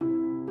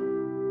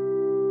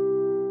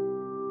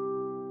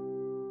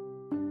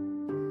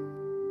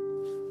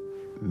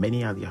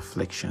Many are the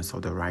afflictions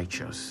of the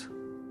righteous,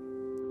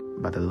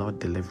 but the Lord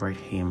delivered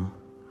him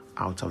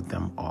out of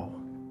them all.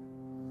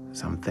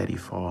 Psalm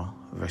 34,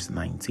 verse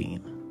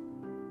 19.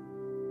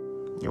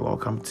 You're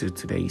welcome to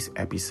today's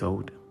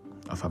episode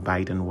of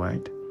Abiding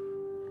Word.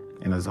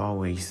 And as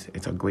always,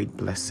 it's a great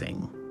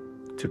blessing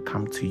to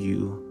come to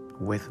you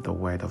with the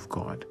Word of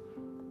God.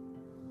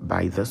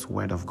 By this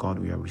Word of God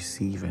we are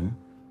receiving,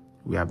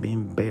 we are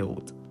being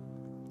built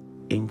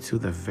into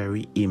the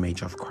very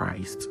image of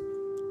Christ,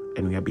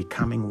 and we are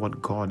becoming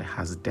what God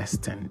has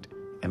destined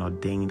and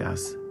ordained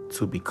us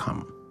to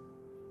become.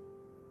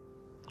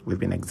 We've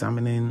been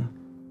examining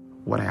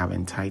what I have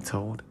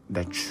entitled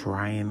The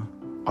Trying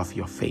of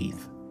Your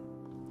Faith,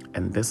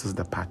 and this is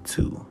the part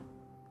 2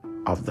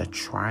 of the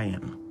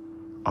trying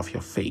of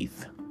your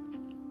faith.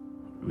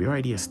 We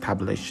already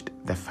established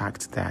the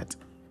fact that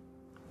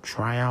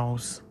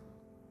trials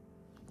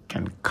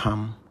can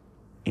come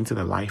into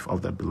the life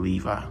of the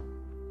believer,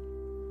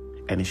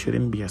 and it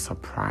shouldn't be a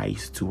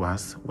surprise to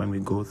us when we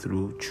go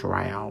through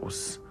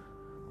trials,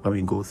 when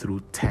we go through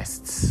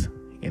tests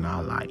in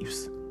our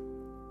lives.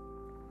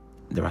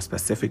 There are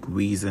specific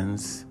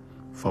reasons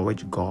for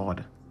which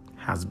God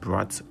has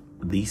brought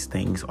these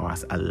things or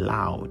has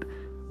allowed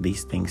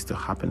these things to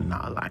happen in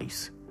our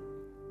lives.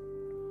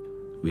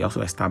 We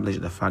also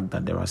established the fact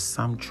that there are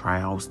some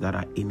trials that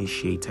are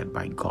initiated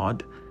by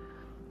God,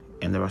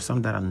 and there are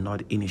some that are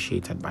not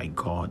initiated by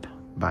God,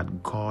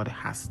 but God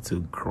has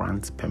to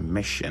grant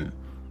permission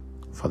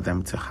for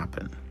them to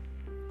happen.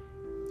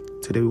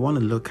 Today we want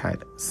to look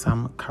at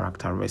some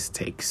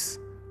characteristics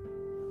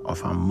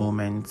of our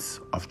moments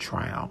of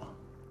trial.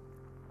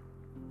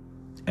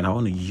 And I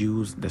want to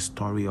use the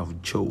story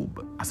of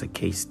Job as a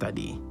case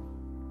study.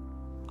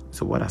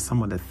 So what are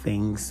some of the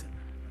things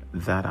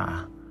that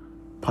are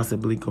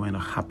possibly going to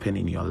happen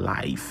in your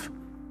life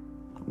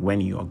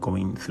when you are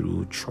going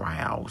through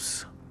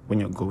trials,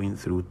 when you're going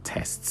through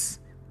tests,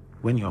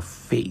 when your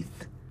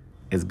faith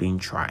is being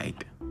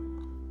tried?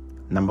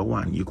 Number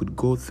 1, you could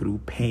go through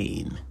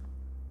pain.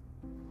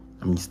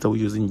 I'm still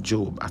using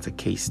Job as a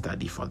case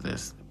study for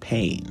this.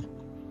 Pain.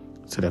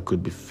 So there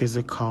could be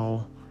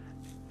physical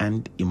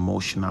and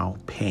emotional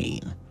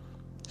pain.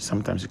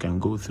 Sometimes you can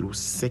go through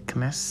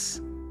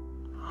sickness,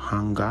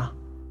 hunger,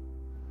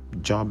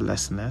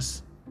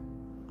 joblessness,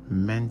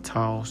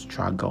 mental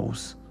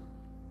struggles,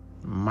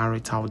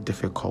 marital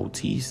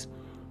difficulties.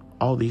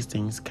 All these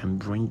things can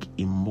bring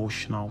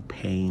emotional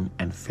pain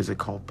and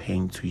physical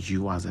pain to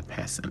you as a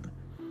person.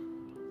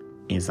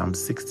 In Psalm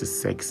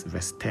 66,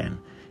 verse 10,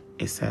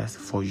 it says,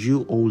 "For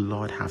you, O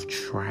Lord, have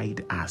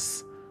tried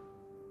us.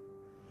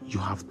 You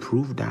have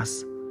proved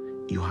us.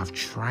 You have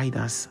tried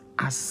us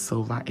as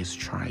silver is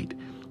tried."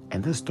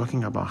 And this is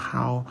talking about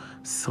how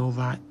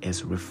silver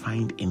is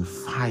refined in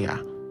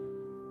fire.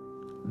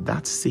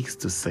 That seeks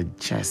to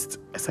suggest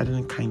a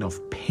certain kind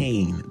of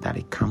pain that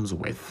it comes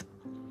with.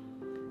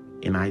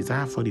 In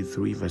Isaiah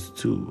 43, verse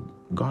 2,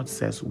 God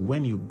says,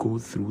 "When you go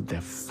through the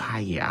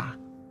fire,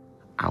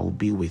 I will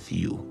be with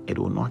you. It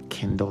will not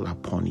kindle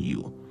upon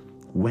you."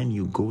 When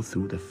you go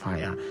through the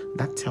fire,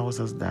 that tells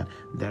us that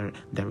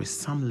there is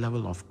some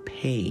level of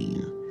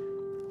pain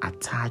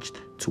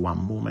attached to a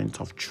moment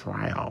of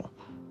trial.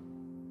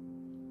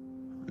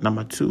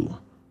 Number 2,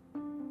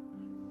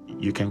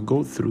 you can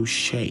go through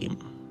shame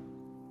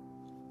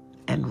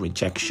and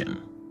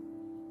rejection.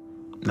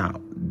 Now,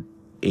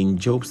 in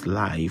Job's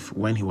life,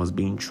 when he was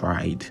being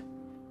tried,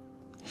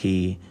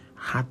 he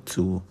had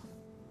to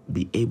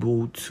be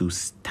able to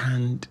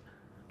stand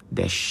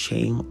the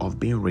shame of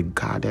being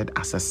regarded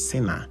as a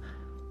sinner,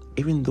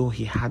 even though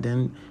he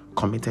hadn't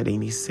committed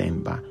any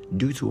sin. But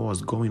due to what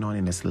was going on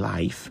in his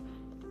life,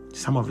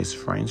 some of his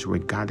friends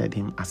regarded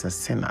him as a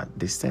sinner.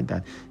 They said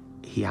that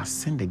he has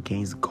sinned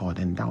against God,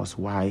 and that was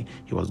why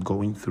he was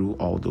going through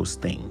all those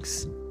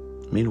things.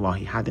 Meanwhile,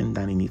 he hadn't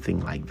done anything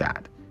like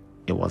that.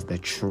 It was the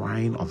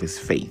trying of his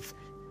faith.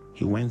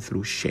 He went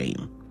through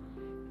shame.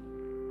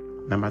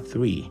 Number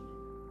 3,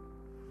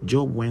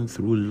 Job went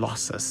through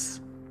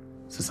losses.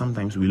 So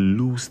sometimes we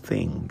lose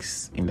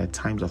things in the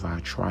times of our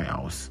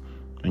trials.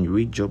 When you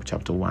read Job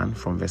chapter 1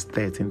 from verse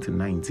 13 to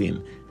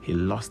 19, he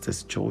lost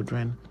his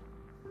children,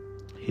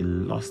 he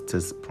lost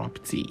his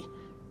property,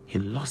 he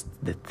lost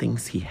the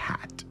things he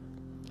had.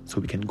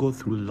 So we can go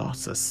through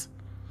losses.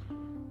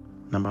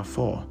 Number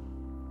 4,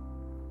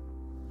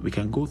 we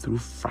can go through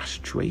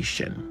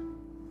frustration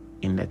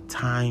in the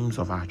times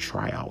of our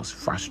trials.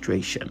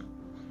 Frustration.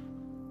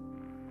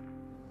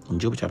 In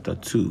Job chapter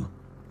 2,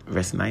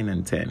 verse 9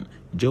 and 10,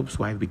 Job's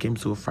wife became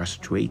so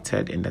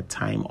frustrated in the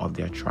time of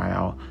their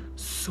trial,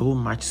 so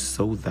much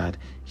so that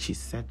she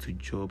said to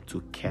Job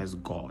to curse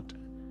God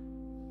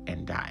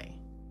and die.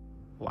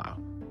 Wow.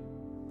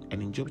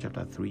 And in Job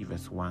chapter 3,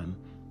 verse 1,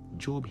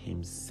 Job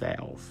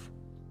himself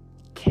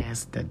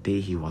cursed the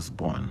day he was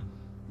born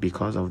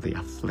because of the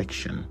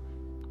affliction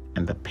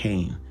and the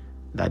pain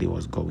that he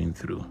was going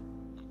through.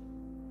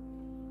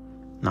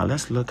 Now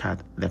let's look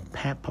at the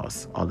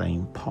purpose or the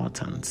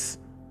importance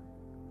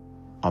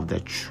of the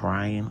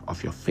trying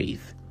of your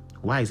faith.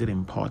 Why is it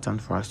important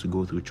for us to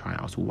go through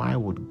trials? Why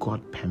would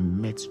God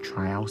permit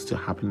trials to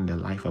happen in the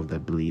life of the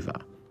believer?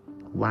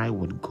 Why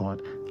would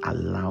God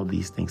allow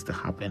these things to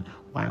happen?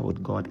 Why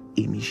would God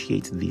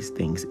initiate these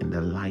things in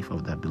the life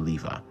of the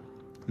believer?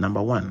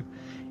 Number one,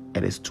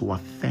 it is to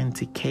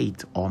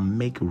authenticate or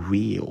make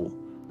real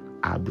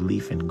our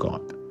belief in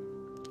God.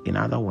 In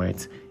other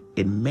words,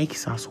 it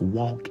makes us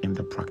walk in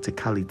the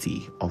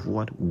practicality of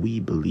what we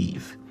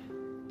believe.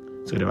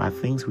 So there are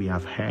things we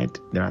have heard,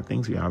 there are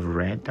things we have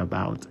read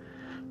about,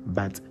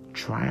 but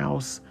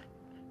trials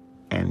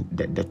and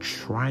the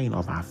trying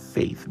of our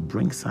faith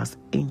brings us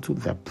into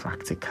the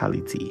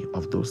practicality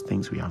of those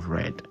things we have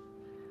read.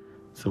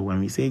 So when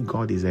we say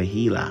God is a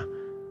healer,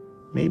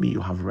 maybe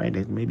you have read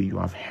it, maybe you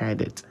have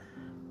heard it,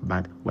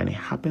 but when it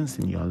happens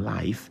in your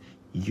life,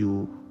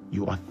 you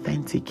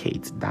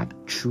authenticate that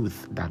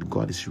truth that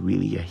God is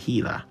really a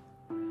healer.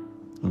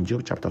 In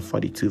Job chapter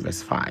 42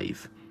 verse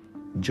 5,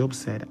 Job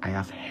said, I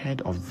have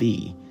heard of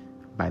thee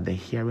by the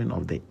hearing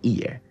of the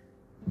ear,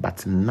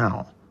 but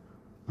now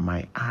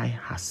my eye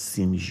has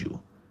seen you.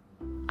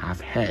 I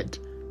have heard,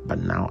 but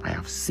now I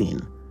have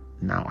seen.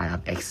 Now I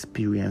have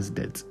experienced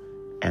it.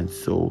 And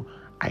so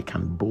I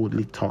can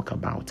boldly talk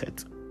about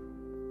it.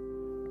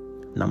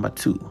 Number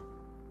two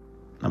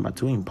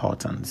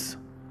importance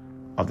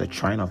of the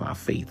trying of our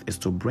faith is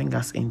to bring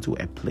us into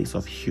a place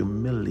of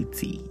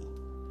humility.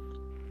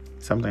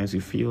 Sometimes we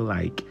feel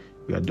like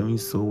we are doing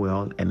so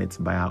well and it's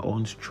by our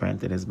own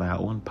strength, it is by our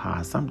own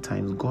power.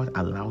 Sometimes God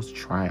allows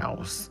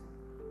trials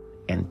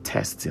and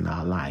tests in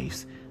our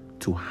lives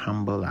to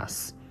humble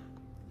us.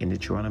 In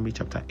Deuteronomy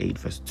chapter 8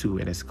 verse 2,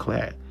 it is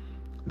clear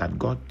that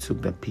God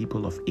took the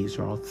people of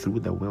Israel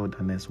through the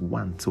wilderness,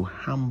 one, to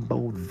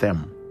humble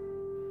them.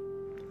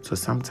 So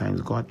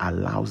sometimes God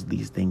allows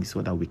these things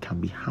so that we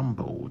can be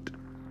humbled.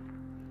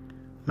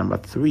 Number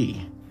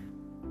three,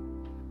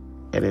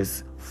 it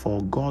is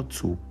for God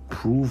to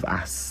prove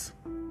us.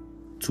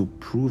 To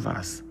prove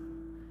us.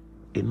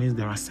 It means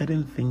there are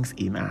certain things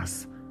in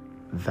us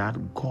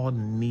that God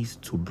needs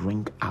to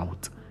bring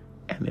out.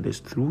 And it is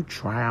through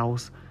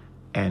trials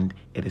and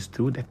it is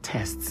through the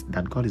tests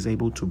that God is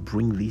able to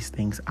bring these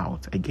things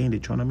out. Again,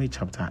 Deuteronomy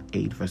chapter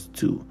 8 verse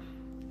 2,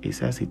 it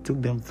says he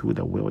took them through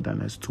the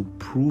wilderness to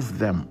prove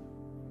them.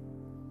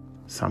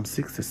 Psalm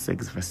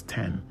 66 verse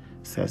 10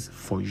 says,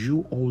 for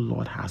you, O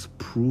Lord, has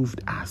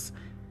proved us.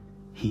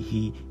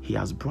 He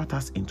has brought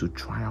us into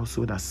trials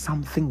so that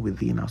something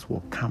within us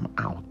will come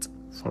out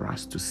for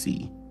us to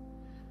see.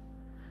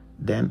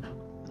 Then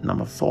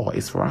number 4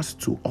 is for us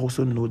to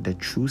also know the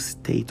true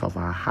state of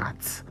our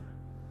hearts.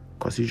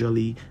 Because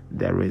usually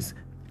there is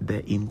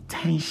the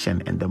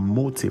intention and the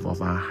motive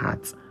of our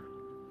hearts.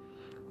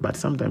 But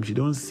sometimes you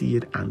don't see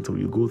it until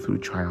you go through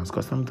trials.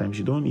 Because sometimes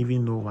you don't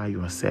even know why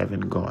you are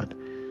serving God.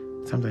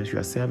 Sometimes you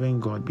are serving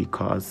God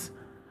because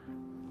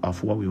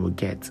of what we will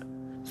get.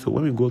 So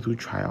when we go through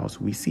trials,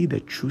 we see the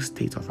true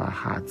state of our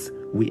hearts.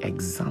 We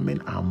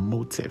examine our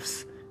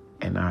motives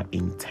and our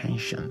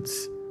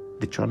intentions.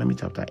 Deuteronomy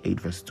chapter 8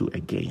 verse 2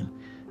 again.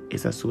 It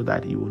says so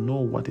that you will know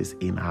what is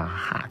in our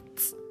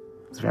hearts.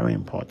 It's very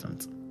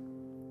important.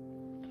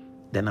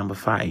 The number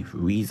 5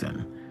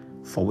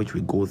 reason for which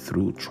we go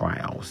through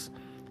trials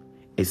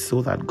is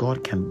so that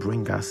God can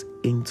bring us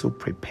into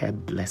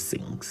prepared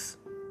blessings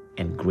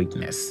and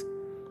greatness.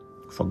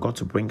 For God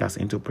to bring us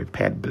into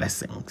prepared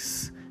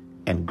blessings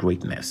and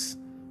greatness.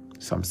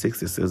 Psalm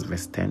 66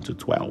 verse 10 to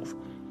 12.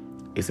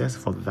 It says,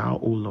 for thou,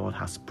 O Lord,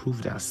 hast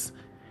proved us.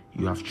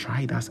 You have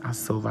tried us as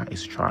silver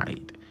is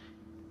tried.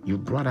 You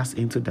brought us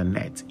into the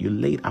net. You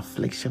laid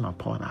affliction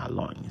upon our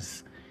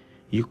loins.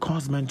 You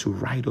caused men to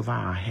ride over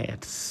our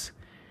heads.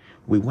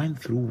 We went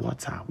through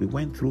water. We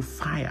went through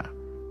fire.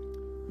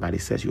 But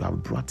it says you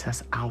have brought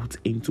us out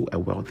into a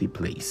wealthy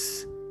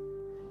place.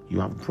 You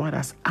have brought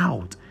us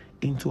out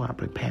into our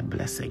prepared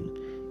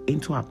blessing,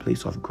 into our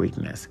place of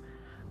greatness.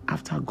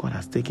 After God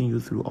has taken you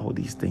through all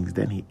these things,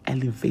 then he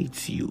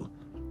elevates you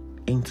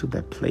into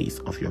the place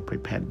of your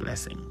prepared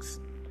blessings.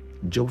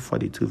 Job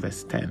 42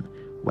 verse 10,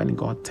 when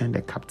God turned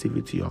the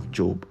captivity of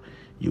Job,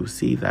 you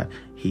see that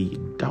he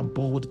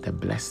doubled the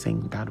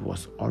blessing that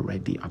was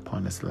already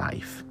upon his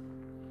life.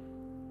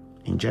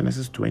 In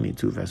Genesis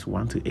 22 verse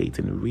 1 to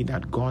 18, we read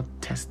that God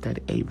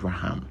tested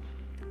Abraham.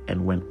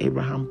 And when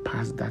Abraham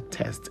passed that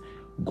test,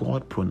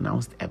 God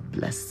pronounced a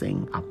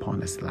blessing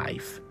upon his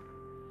life.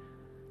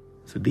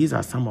 So these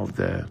are some of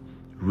the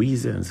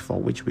reasons for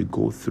which we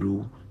go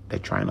through the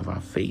trying of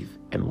our faith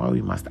and why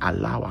we must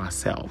allow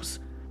ourselves,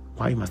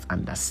 why we must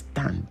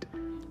understand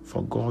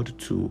for God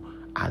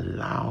to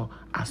allow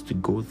us to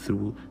go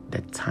through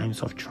the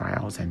times of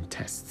trials and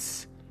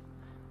tests.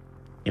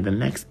 In the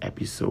next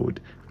episode,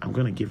 I'm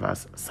going to give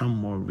us some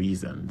more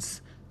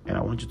reasons, and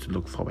I want you to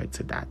look forward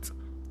to that.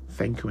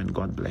 Thank you and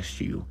God bless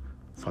you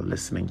for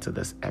listening to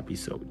this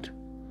episode.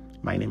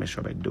 My name is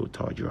Robert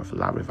Dotorjo of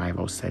Love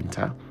Revival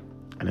Center,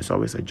 and it's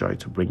always a joy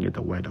to bring you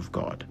the Word of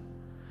God.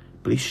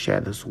 Please share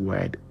this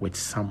word with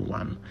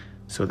someone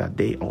so that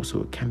they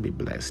also can be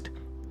blessed.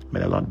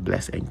 May the Lord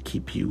bless and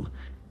keep you,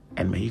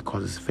 and may he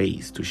cause his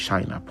face to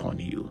shine upon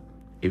you.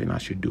 even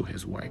as you do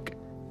his work.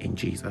 In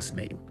Jesus'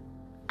 name,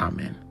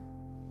 amen.